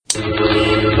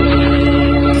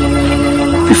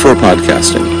Before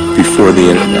podcasting, before the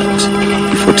internet,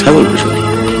 before television,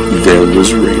 there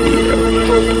was radio.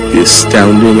 The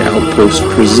Astounding Outpost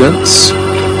presents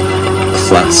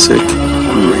Classic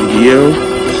Radio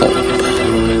Pulp.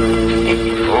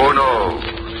 Who knows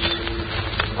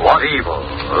what evil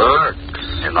lurks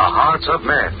in the hearts of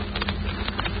men?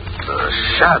 The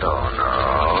Shadow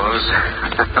knows.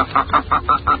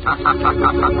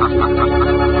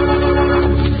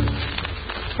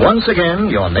 Once again,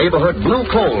 your neighborhood blue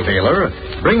coal dealer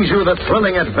brings you the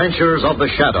thrilling adventures of the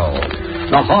Shadow,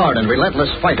 the hard and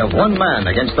relentless fight of one man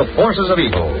against the forces of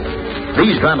evil.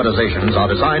 These dramatizations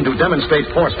are designed to demonstrate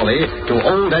forcefully to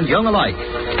old and young alike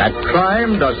that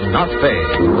crime does not pay.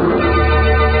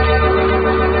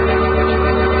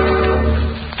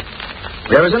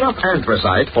 There is enough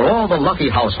anthracite for all the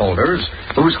lucky householders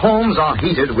whose homes are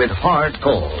heated with hard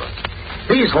coal.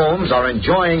 These homes are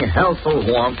enjoying healthful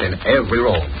warmth in every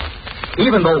room.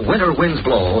 Even though winter winds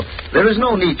blow, there is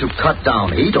no need to cut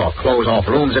down heat or close off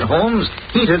rooms in homes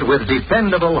heated with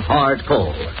dependable hard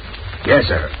coal. Yes,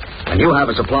 sir. When you have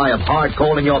a supply of hard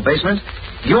coal in your basement,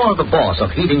 you're the boss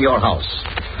of heating your house.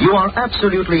 You are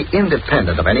absolutely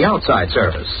independent of any outside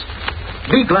service.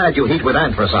 Be glad you heat with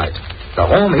anthracite, the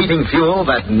home heating fuel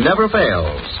that never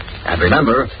fails. And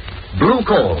remember, blue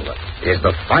coal is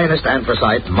the finest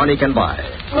anthracite money can buy.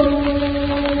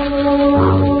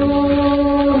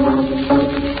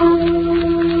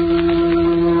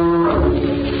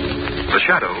 The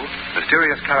Shadow,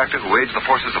 mysterious character who aids the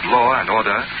forces of law and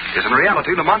order, is in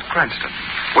reality Lamont Cranston,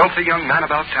 wealthy young man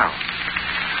about town.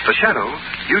 The Shadow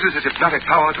uses his hypnotic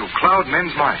power to cloud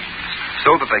men's minds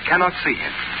so that they cannot see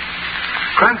him.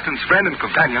 Cranston's friend and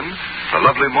companion, the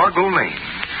lovely Margot Lane,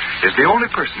 is the only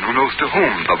person who knows to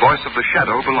whom the voice of the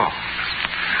Shadow belongs.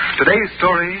 Today's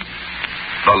story,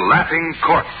 The Laughing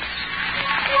Corpse.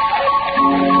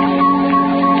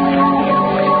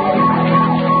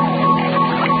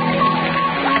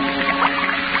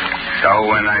 So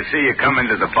when I see you come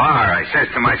into the bar, I says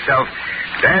to myself,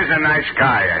 there's a nice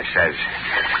guy, I says.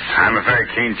 I'm a very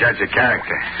keen judge of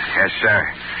character. Yes,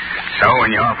 sir. So when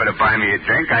you offer to buy me a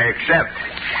drink, I accept.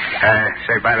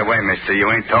 Say, by the way, mister, you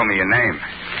ain't told me your name.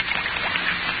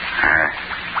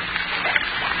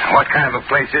 What kind of a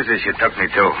place is this you took me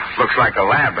to? Looks like a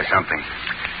lab or something.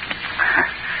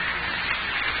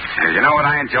 You know what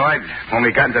I enjoyed? When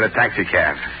we got into the taxi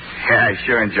cab. Yeah, I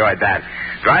sure enjoyed that.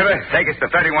 Driver, take us to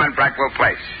 31 Blackwell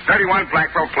Place. 31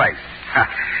 Blackwell Place.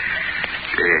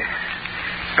 Gee,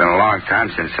 it's been a long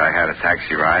time since I had a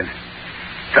taxi ride.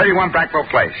 31 Blackwell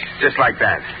Place, just like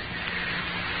that.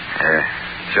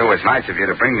 Sure was nice of you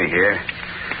to bring me here.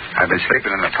 I've been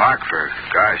sleeping in the park for,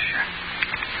 gosh.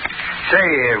 Say,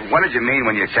 what did you mean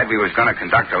when you said we was going to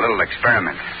conduct a little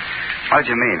experiment? What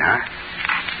did you mean, huh?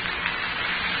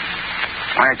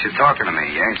 Why aren't you talking to me?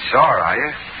 You ain't sore, are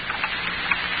you?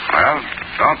 Well,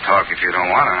 don't talk if you don't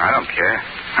want to. I don't care.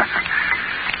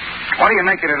 What are you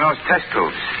making in those test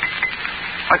tubes?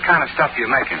 What kind of stuff are you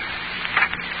making?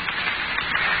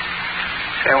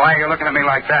 Say, why are you looking at me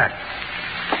like that?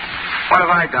 What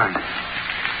have I done?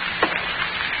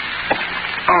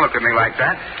 Don't look at me like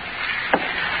that.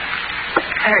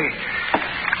 Hey,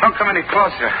 don't come any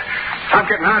closer. I'm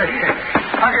getting out of here.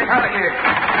 I'm getting out of here.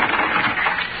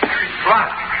 What?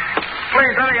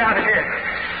 Please, let me out of here.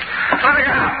 Let me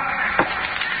out.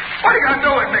 What are you going to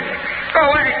do with me? Go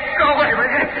away. Go away,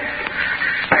 will you?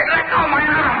 Hey, let go of my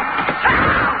arm.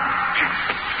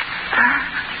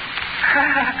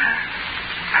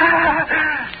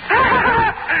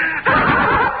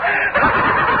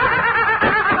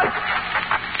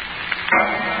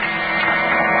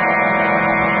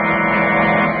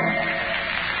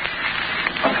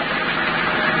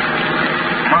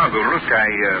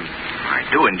 I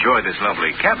do enjoy this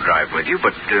lovely cab drive with you,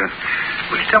 but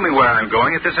will you tell me where I'm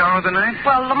going at this hour of the night?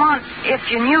 Well, Lamont, if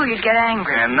you knew, you'd get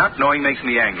angry. And not knowing makes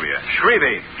me angrier.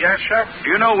 Shrevey. Yes, sir?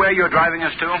 Do you know where you're driving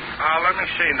us to? Let me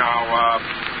see now.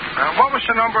 What was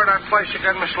the number of that place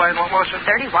again, Miss Lane? What was it?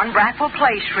 31 Blackwell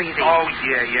Place, Shrevey. Oh,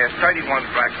 yeah,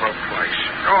 31 Blackwell Place.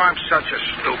 Oh, I'm such a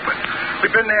stupid.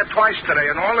 We've been there twice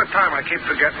today, and all the time I keep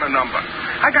forgetting the number.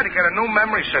 I got to get a new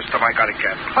memory system I got to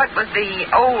get. What was the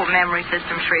old memory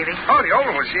system, Shrevey? Oh, the old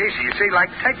one was easy. You see,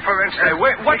 like, take, for instance... Hey,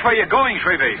 which way are you going,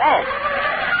 Shrevey? Oh,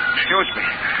 excuse me.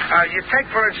 You take,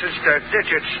 for instance, the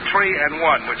digits 3 and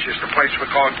 1, which is the place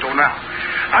we're going to now.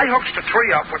 I hooks the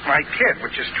 3 up with my kid,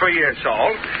 which is 3 years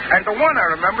old, and the 1 I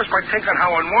remember is by thinking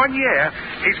how in 1 year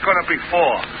he's going to be 4.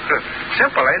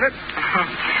 Simple, ain't it?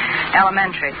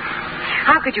 Elementary.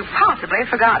 How could you possibly have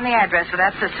forgotten the address for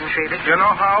that system, Shrevey? You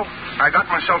know how? I got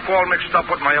myself all mixed up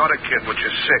with my other kid, which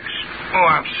is 6. Oh,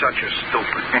 I'm such a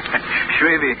stupid.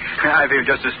 Shrevey, I feel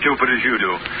just as stupid as you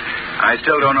do. I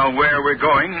still don't know where we're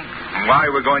going and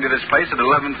why we're going to this place at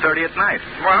 11:30 at night.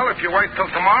 Well, if you wait till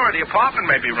tomorrow, the apartment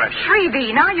may be rented.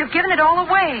 Shrevey, now you've given it all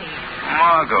away.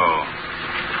 Margot,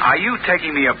 are you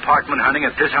taking me apartment hunting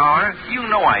at this hour? You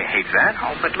know I hate that.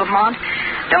 Oh, but Lamont,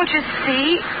 don't you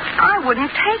see? I wouldn't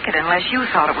take it unless you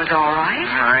thought it was all right.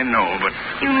 I know, but...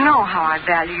 You know how I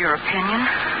value your opinion.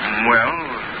 Well,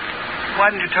 why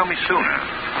didn't you tell me sooner?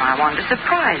 I wanted to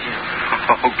surprise you.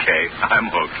 Okay, I'm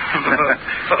hooked.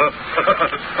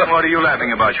 What are you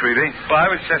laughing about, Shrevey? Well,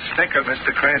 I was just thinking,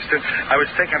 Mr. Cranston. I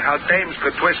was thinking how dames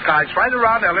could twist guys right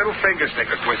around their little fingers. They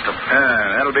could twist them.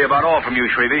 That'll be about all from you,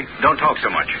 Shrevey. Don't talk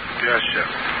so much. Yes, sir.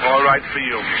 All right for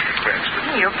you, Mr.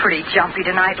 Cranston. You're pretty jumpy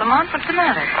tonight, Lamont. What's the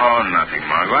matter? Oh, nothing,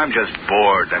 Margot. I'm just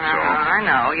bored, that's all. I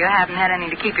know. You haven't had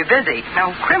anything to keep you busy.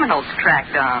 No criminals to track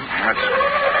down. That's...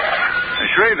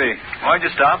 Shrevey, why'd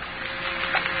you stop?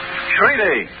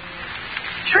 Shrevey!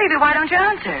 Shrevey, why don't you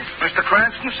answer? Mr.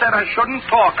 Cranston said I shouldn't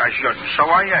talk. I shouldn't, so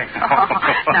I ain't.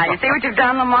 Now, you see what you've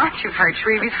done, Lamont? You've hurt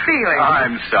Shrevey's feelings.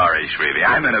 I'm sorry, Shrevey.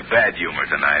 I'm in a bad humor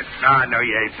tonight. No,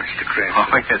 you ain't, Mr. Cranston.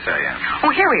 Oh, yes, I am.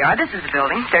 Oh, here we are. This is the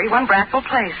building. 31 Brackville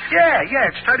Place. Yeah,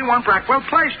 it's 31 Brackville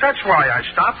Place. That's why I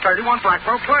stopped. 31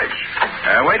 Brackville Place.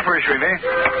 Wait for us, Shrevey.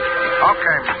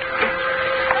 Okay.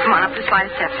 Come on, up the flight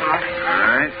of steps, Lamont.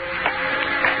 All right.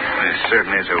 This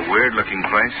certainly is a weird-looking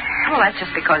place. Well, that's just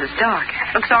because it's dark.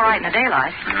 Looks all right in the daylight.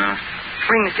 Yeah.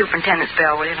 Ring the superintendent's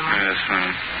bell, will you, Lamont? Yes,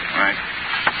 right.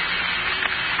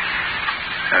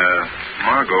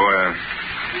 Margot,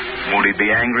 won't he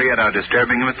be angry at our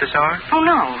disturbing him at this hour? Oh,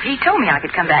 no. He told me I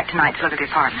could come back tonight to look at the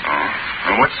apartment. Oh.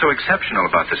 Well, what's so exceptional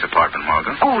about this apartment,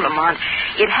 Margot? Oh, Lamont,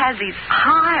 it has these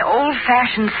high,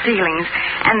 old-fashioned ceilings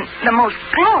and the most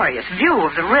glorious view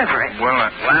of the river.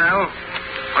 Well,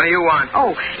 what do you want?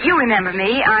 Oh, you remember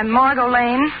me. I'm Margot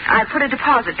Lane. I put a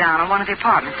deposit down on one of the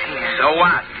apartments here. So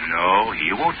what? No,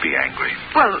 he won't be angry.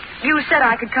 Well, you said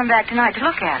I could come back tonight to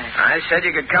look at it. I said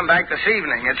you could come back this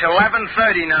evening. It's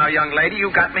 11:30 now, young lady. You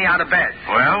got me out of bed.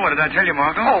 Well, what did I tell you,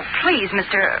 Margot? Oh, please,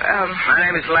 Mr. My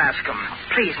name is Lascom.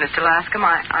 Please, Mr. Lascom,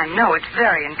 I know it's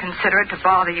very inconsiderate to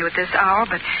bother you at this hour,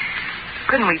 but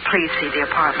couldn't we please see the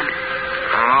apartment?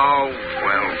 Oh,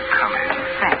 well, come in.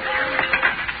 Thanks.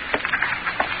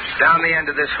 Down the end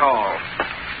of this hall.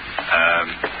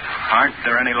 Aren't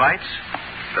there any lights?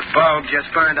 The bulb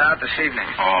just burned out this evening.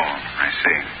 Oh, I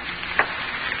see.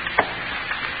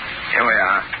 Here we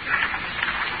are.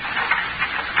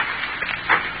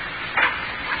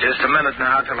 Just a minute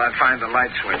now till I find the light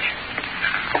switch.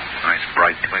 Nice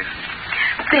bright place.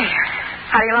 There.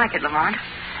 How do you like it, Lamont?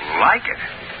 Like it?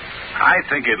 I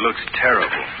think it looks terrible.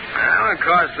 Well, of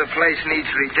course, the place needs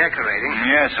redecorating.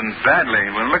 Yes, and badly.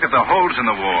 Well, look at the holes in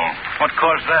the wall. What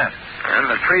caused that?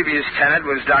 And the previous tenant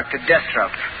was Dr.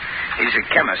 Destrup. He's a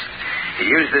chemist. He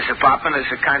used this apartment as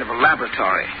a kind of a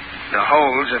laboratory. The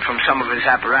holes are from some of his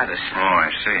apparatus. Oh, I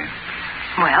see.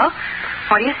 Well,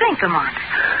 what do you think, Lamont?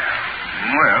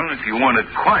 Well, if you wanted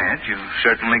quiet, you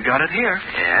certainly got it here.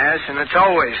 Yes, and it's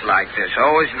always like this.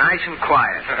 Always nice and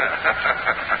quiet.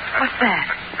 What's that?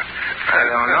 I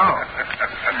don't know.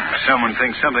 Someone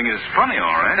thinks something is funny,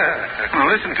 all right. Well,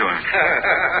 listen to him.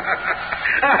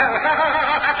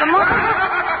 Lamont,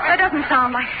 that doesn't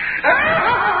sound like...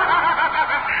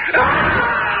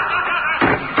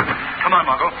 Come on,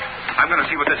 Margot. I'm going to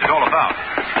see what this is all about.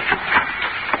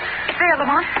 There,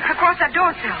 Lamont, across that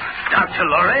door sill. Dr.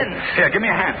 Lorenz. Here, give me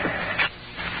a hand.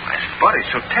 His body's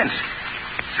so tense.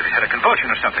 As if he had a convulsion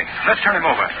or something. Let's turn him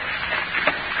over.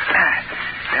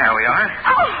 There we are.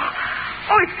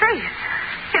 Oh, his face.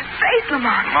 His face,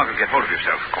 Lamont. Margot, get hold of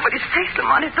yourself. Oh, but his face,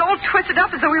 Lamont, it's all twisted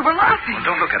up as though we were laughing. Well,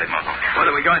 don't look at it, Margot. What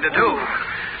are we going to do?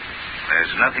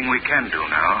 There's nothing we can do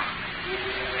now.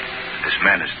 This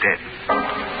man is dead.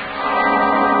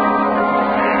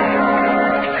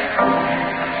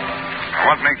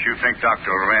 What makes you think Dr.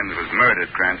 Lorenz was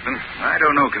murdered, Cranston? I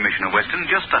don't know, Commissioner Weston.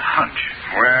 Just a hunch.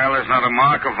 Well, there's not a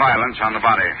mark of violence on the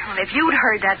body. Well, if you'd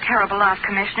heard that terrible laugh,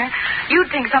 Commissioner,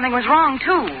 you'd think something was wrong,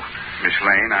 too. Miss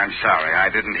Lane, I'm sorry. I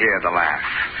didn't hear the laugh.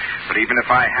 But even if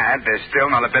I had, there's still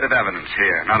not a bit of evidence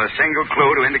here. Not a single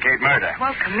clue to indicate murder.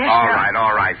 Well, Commissioner...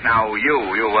 All right. Now, you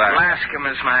Lascom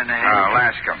is my name.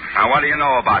 Lascom. Now, what do you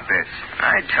know about this?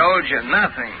 I told you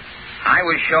nothing. I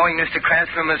was showing Mr.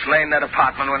 Cranston and Miss Lane that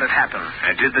apartment when it happened.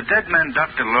 Did the dead man,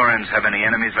 Dr. Lorenz, have any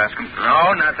enemies, Lascom?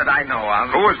 No, not that I know of.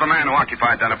 Who was the man who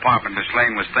occupied that apartment Miss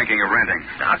Lane was thinking of renting?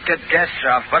 Dr.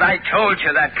 Destrup. But I told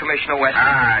you that, Commissioner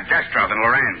Weston. Destrup and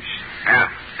Lorenz. Yeah.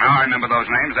 Now I remember those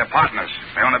names. They're partners.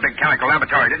 They own a big chemical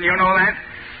laboratory. Didn't you know that?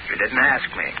 You didn't ask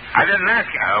me. I didn't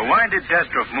ask you. Why did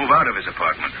Destroff move out of his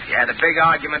apartment? He had a big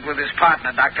argument with his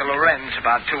partner, Dr. Lorenz,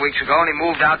 about 2 weeks ago, and he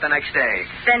moved out the next day.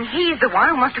 Then he's the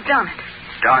one who must have done it.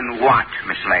 Done what,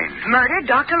 Miss Lane? Murdered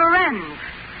Dr. Lorenz.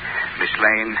 Miss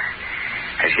Lane,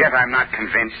 as yet I'm not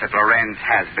convinced that Lorenz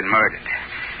has been murdered.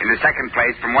 In the second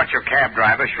place, from what your cab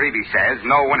driver, Shrevey, says,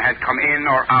 no one has come in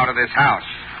or out of this house.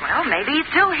 Well, maybe he's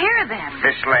still here then.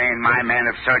 Miss Lane, my men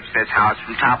have searched this house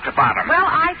from top to bottom. Well,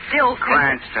 I still think...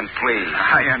 Cranston, please.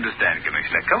 I understand,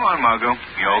 Commissioner. Come on, Margot.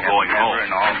 You're going home.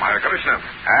 Commissioner.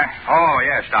 Huh? Oh,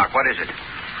 yes, Doc. What is it?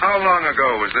 How long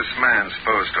ago was this man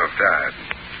supposed to have died?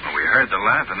 Well, we heard the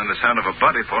laugh and then the sound of a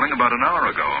body falling about an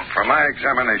hour ago. From my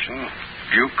examination,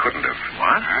 you couldn't have.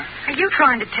 What? Are you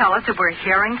trying to tell us that we're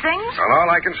hearing things? Well, all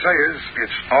I can say is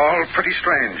it's all pretty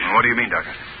strange. What do you mean, Doctor?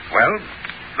 Well,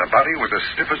 the body was as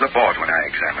stiff as a board when I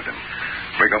examined him.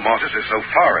 Rigor mortis is so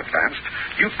far advanced,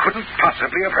 you couldn't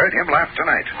possibly have heard him laugh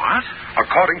tonight. What?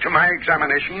 According to my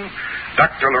examination,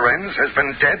 Dr. Lorenz has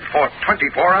been dead for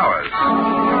 24 hours.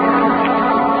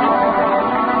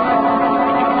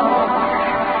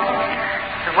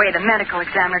 The way the medical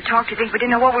examiner talked, you think we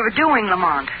didn't know what we were doing,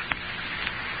 Lamont.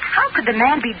 How could the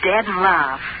man be dead and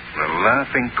laugh? The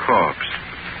laughing corpse.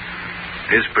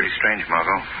 It is pretty strange,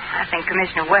 Margot. I think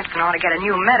Commissioner Weston ought to get a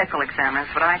new medical examiner.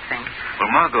 That's what I think.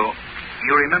 Well, Margot,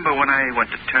 you remember when I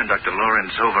went to turn Dr.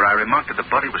 Lorenz over, I remarked that the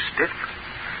body was stiff?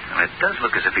 And it does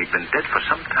look as if he'd been dead for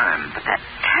some time. But that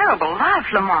terrible laugh,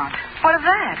 Lamont. What of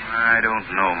that? I don't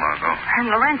know, Margot.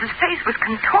 And Lorenz's face was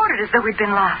contorted as though he'd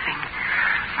been laughing.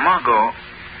 Margot,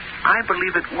 I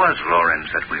believe it was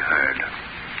Lorenz that we heard.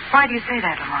 Why do you say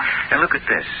that, Lamont? Now, look at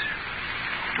this.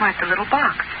 Why, it's a little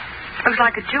box. Looks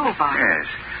like a jewel box. Yes.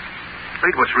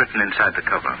 Read what's written inside the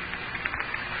cover.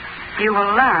 You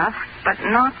will laugh, but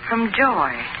not from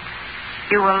joy.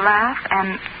 You will laugh,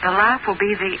 and the laugh will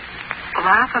be the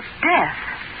laugh of death.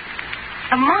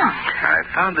 Lamont. I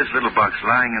found this little box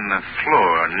lying in the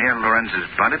floor near Lorenz's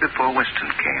body before Weston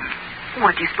came.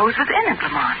 What do you suppose was in it,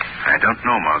 Lamont? I don't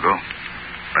know, Margot.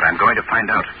 But I'm going to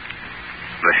find out.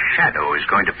 The Shadow is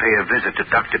going to pay a visit to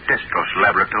Dr. Destroff's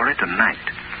laboratory tonight.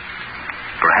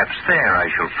 Perhaps there I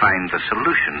shall find the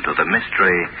solution to the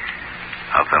mystery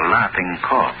of the laughing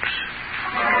corpse.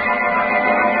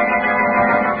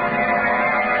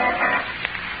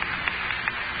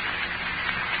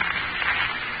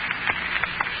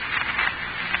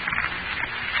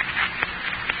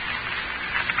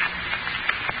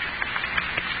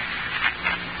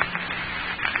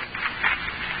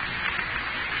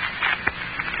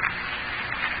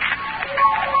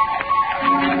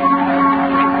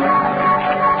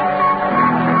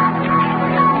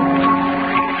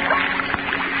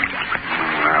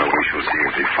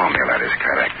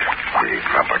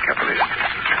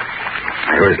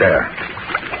 Who is there?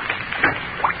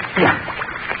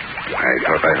 I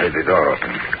thought I heard the door open.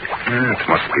 It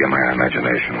must be my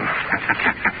imagination.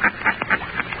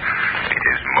 It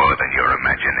is more than your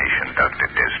imagination, Dr.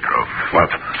 Destroff. What?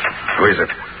 Who is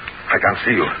it? I can't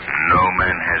see you. No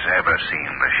man has ever seen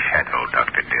the Shadow,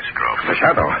 Dr. Destroff. The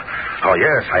Shadow? Oh,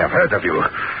 yes, I have heard of you.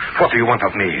 What do you want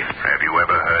of me? Have you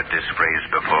ever heard this phrase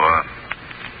before?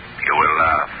 You will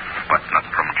laugh, but not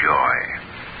from joy.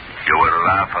 You will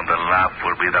laugh, and the laugh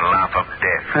will be the laugh of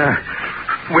death.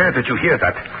 Where did you hear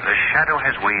that? The Shadow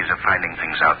has ways of finding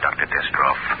things out, Dr.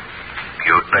 Destroff.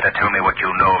 You'd better tell me what you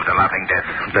know of the Laughing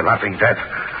Death. The Laughing Death?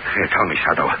 Here, tell me,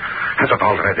 Shadow. Has it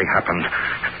already happened?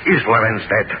 Is Lorenz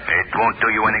dead? It won't do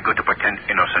you any good to pretend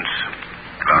innocence.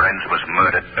 Lorenz was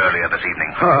murdered earlier this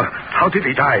evening. How did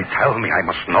he die? Tell me, I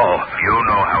must know. You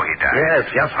know how he died.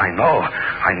 Yes, I know.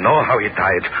 I know how he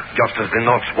died, just as the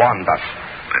notes warned us.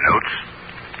 The notes?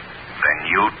 Then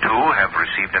you, too, have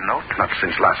received a note? Not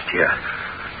since last year.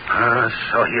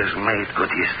 So he has made good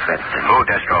his threat. Who,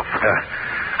 Destroff?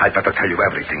 I'd better tell you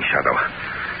everything, Shadow.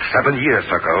 7 years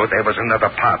ago, there was another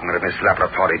partner in his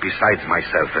laboratory besides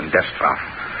myself and Destroff.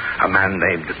 A man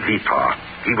named Vitor.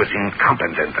 He was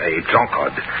incompetent, a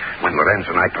drunkard. When Lorenz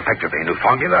and I perfected a new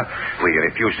formula, we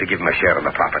refused to give him a share in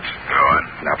the profits. Go on.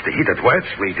 After heated words,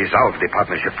 we dissolved the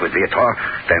partnership with Vitor.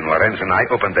 Then Lorenz and I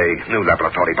opened a new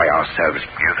laboratory by ourselves.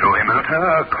 You threw him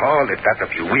out? Call it that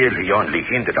if you will. He only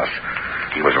hindered us.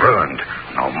 He was ruined.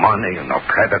 No money, no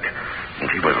credit. And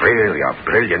he was really a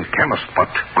brilliant chemist,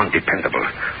 but undependable.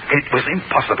 It was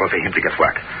impossible for him to get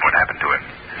work. What happened to him?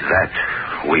 That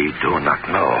we do not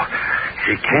know.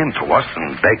 He came to us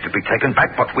and begged to be taken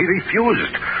back, but we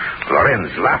refused.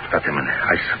 Lorenz laughed at him, and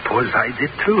I suppose I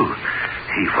did too.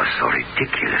 He was so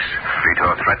ridiculous.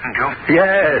 Vitor threatened you?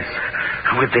 Yes,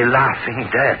 with the Laughing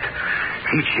Death.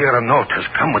 Each year a note has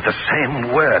come with the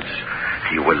same words.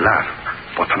 He will laugh,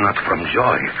 but not from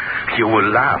joy. You will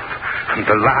laugh, and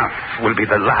the laugh will be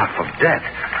the laugh of death.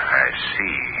 I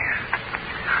see.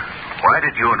 Why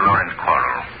did you and Lawrence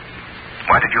quarrel?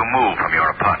 Why did you move from your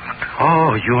apartment?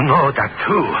 Oh, you know that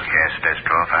too. Yes,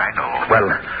 Destroff, I know. Well,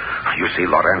 you see,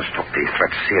 Lawrence took these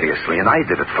threats seriously, and I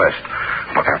did at first.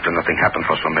 But after nothing happened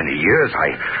for so many years,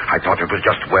 I thought it was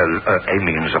just, a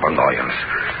means of annoyance.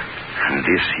 And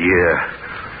this year,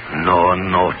 no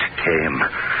note came,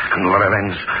 and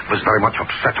Lorenz was very much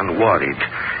upset and worried.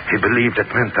 He believed it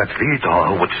meant that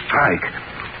Vito would strike.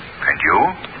 And you?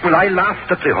 Well, I laughed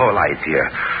at the whole idea.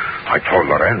 I told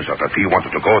Lorenzo that if he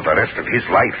wanted to go the rest of his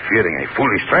life fearing a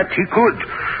foolish threat, he could.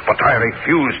 But I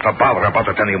refused to bother about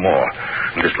it anymore.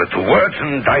 Just let two words,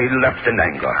 and I left in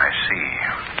anger. I see.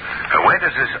 Where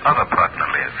does this other partner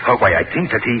live? Oh, why, I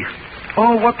think that he...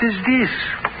 Oh, what is this?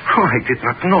 Oh, I did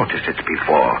not notice it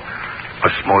before. A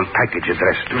small package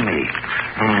addressed to me.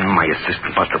 My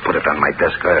assistant must have put it on my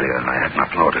desk earlier, and I had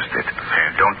not noticed it.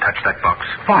 Don't touch that box.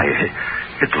 Why,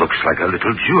 it looks like a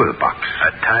little jewel box.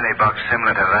 A tiny box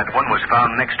similar to that one was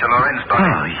found next to Lorenz's body.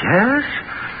 Oh, yes?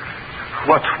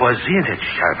 What was in it,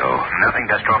 Shadow? Nothing,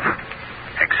 Destroff.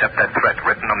 Except that threat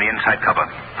written on the inside cover.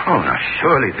 Oh, now,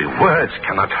 surely the words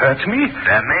cannot hurt me.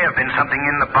 There may have been something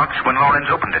in the box when Lorenz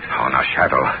opened it. Oh, now,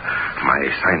 Shadow, my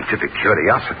scientific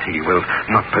curiosity will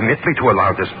not permit me to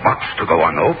allow this box to go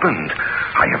unopened.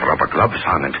 I have rubber gloves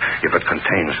on it. If it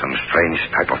contains some strange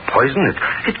type of poison,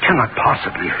 it cannot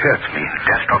possibly hurt me.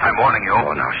 Destroff, I'm warning you.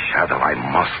 Oh, now, Shadow, I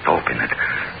must open it.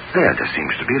 There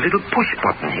seems to be a little push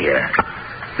button here.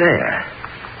 There.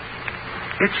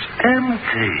 It's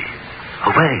empty. Oh,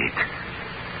 wait.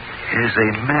 Here's a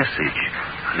message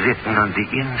written on the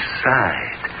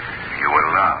inside. You will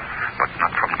laugh, but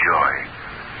not from joy.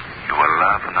 You will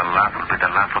laugh, and the laugh will be the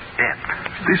laugh of death.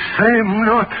 The same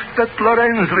note that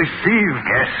Lorenz received.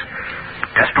 Yes.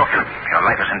 Destroff, your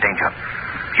life is in danger.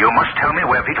 You must tell me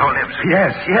where Vito lives.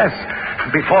 Yes.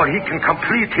 Before he can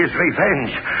complete his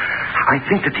revenge. I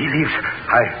think that he lives...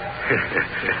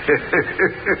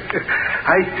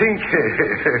 I think...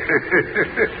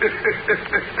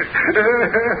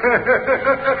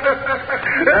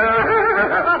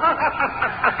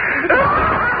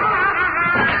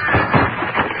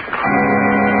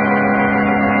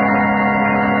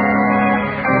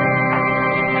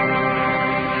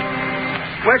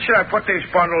 Where should I put these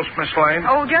bundles, Miss Lane?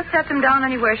 Oh, just set them down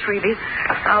anywhere, Shrevey.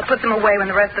 I'll put them away when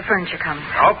the rest of the furniture comes.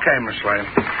 Okay, Miss Lane.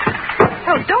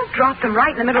 Oh, don't drop them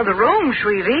right in the middle of the room,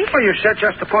 Shrevey. Well, you said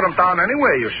just to put them down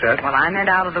anywhere, you said. Well, I meant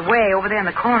out of the way, over there in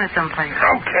the corner someplace.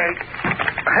 Okay.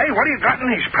 Hey, what do you got in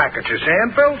these packages?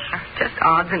 Handbills? Just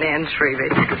odds and ends, Shrevey.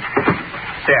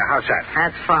 There, how's that?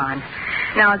 That's fine.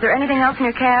 Now, is there anything else in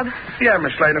your cab? Yeah,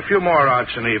 Miss Lane, a few more odds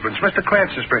and evens. Mr.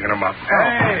 Cranston's bringing them up.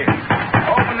 Hey,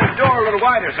 open the door a little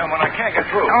wider, someone. I can't get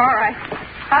through. All right.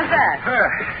 How's that?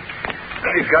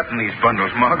 What have you got in these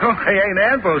bundles, Margot? They ain't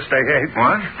handbills, they ain't.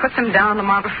 What? Put them down,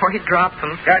 Lamont, before he drops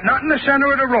them. Not in the center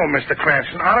of the room, Mr.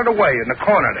 Cranston. Out of the way, in the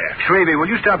corner there. Shrevey, will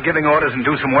you stop giving orders and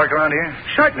do some work around here?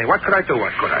 Certainly. What could I do?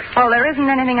 What could I? Well, there isn't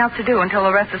anything else to do until the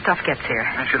rest of the stuff gets here.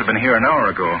 I should have been here an hour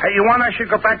ago. Hey, you want I should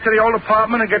go back to the old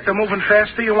apartment and get them moving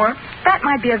faster, you want? That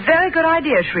might be a very good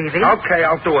idea, Shrevey. Okay,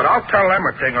 I'll do it. I'll tell them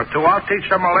a thing or two. I'll teach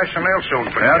them a lesson they'll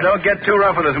soon forget. Well, don't get too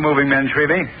rough with us moving men,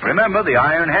 Shrevey. Remember the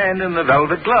iron hand and the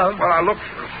velvet glove. Well, I'll look...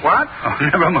 What? Oh,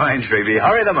 never mind, Shrevey.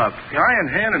 Hurry them up. The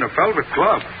iron hand and a velvet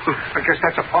glove. I guess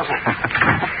that's a puzzle.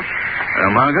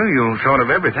 Well, Margot, you thought of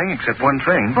everything except one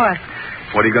thing. What?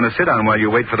 What are you going to sit on while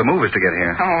you wait for the movers to get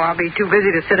here? Oh, I'll be too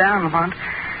busy to sit down, Lamont.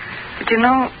 But you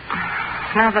know,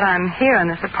 now that I'm here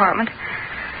in this apartment,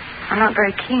 I'm not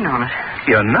very keen on it.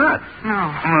 You're not? No.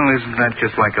 Well, isn't that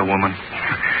just like a woman?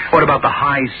 What about the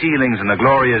high ceilings and the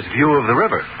glorious view of the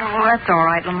river? Oh, that's all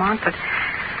right, Lamont, but...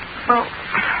 Well,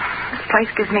 this place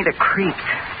gives me the creeps.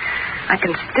 I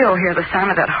can still hear the sound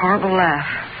of that horrible laugh.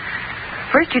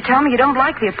 First you tell me you don't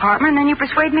like the apartment, and then you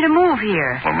persuade me to move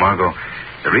here. Well, Margot,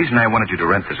 the reason I wanted you to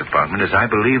rent this apartment is I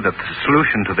believe that the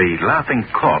solution to the laughing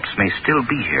corpse may still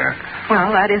be here.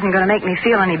 Well, that isn't going to make me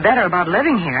feel any better about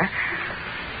living here.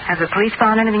 Has the police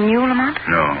found anything new, Lamont?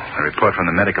 No. A report from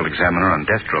the medical examiner on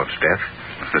Destroff's death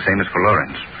is the same as for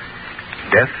Lorenz.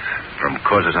 Death from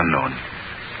causes unknown.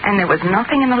 And there was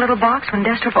nothing in the little box when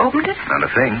Destroff opened it? Not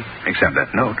a thing, except that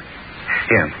note.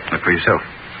 Here, look for yourself.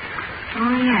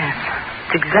 Oh, yes.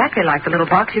 It's exactly like the little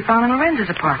box you found in Lorenz's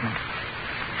apartment.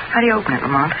 How do you open it,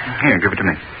 Lamont? Here, give it to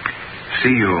me.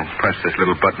 See, you press this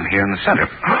little button here in the center.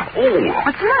 Oh!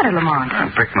 What's the matter, Lamont? I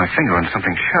pricked my finger on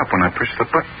something sharp when I pushed the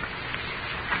button.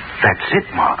 That's it,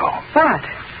 Margot. What?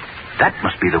 That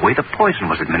must be the way the poison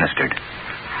was administered.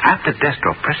 After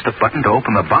Destro pressed the button to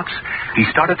open the box, he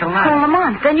started to laugh. Oh,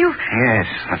 Lamont, then you... Yes,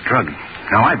 a drug.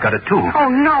 Now I've got it, too. Oh,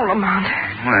 no, Lamont.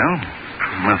 Well,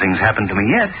 nothing's happened to me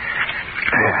yet.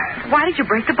 Why did you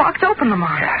break the box open,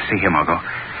 Lamont? See here, Margot.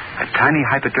 A tiny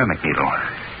hypodermic needle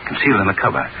concealed in the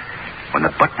cover. When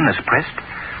the button is pressed,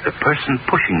 the person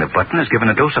pushing the button is given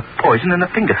a dose of poison in the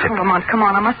fingertip. Oh, Lamont, come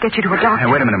on. I must get you to a doctor.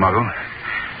 Wait a minute, Margot.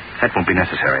 That won't be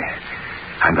necessary.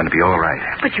 I'm going to be all right.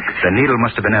 But you... The needle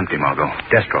must have been empty, Margot.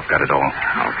 Destro got it all.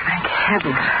 Oh, thank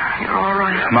heavens. You're all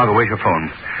right. Margot, where's your phone?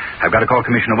 I've got to call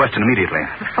Commissioner Weston immediately.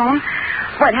 The phone?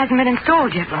 Well, it hasn't been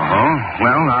installed yet, Lamont. Oh,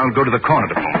 well, I'll go to the corner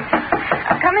to phone.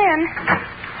 Come in.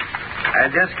 I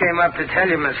just came up to tell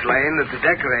you, Miss Lane, that the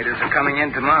decorators are coming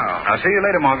in tomorrow. I'll see you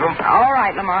later, Margot. All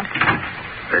right, Lamont.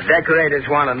 The decorators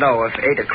want to know if 8 o'clock